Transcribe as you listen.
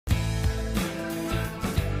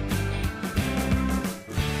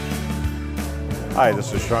Hi,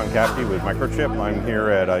 this is Sean Capke with Microchip. I'm here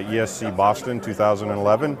at ESC Boston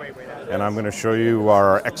 2011, and I'm going to show you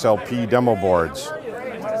our XLP demo boards.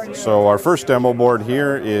 So our first demo board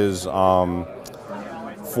here is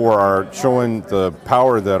for showing the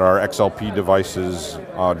power that our XLP devices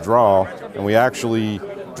draw, and we actually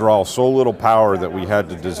draw so little power that we had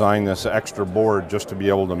to design this extra board just to be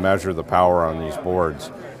able to measure the power on these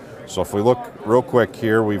boards. So if we look real quick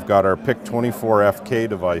here, we've got our PIC24FK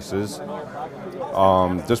devices.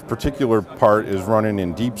 This particular part is running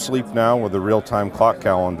in deep sleep now with a real-time clock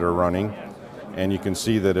calendar running, and you can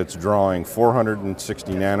see that it's drawing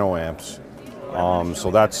 460 nanoamps.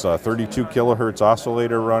 So that's a 32 kilohertz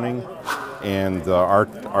oscillator running, and the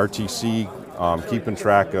RTC keeping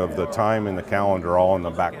track of the time and the calendar all in the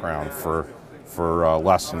background for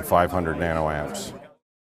less than 500 nanoamps.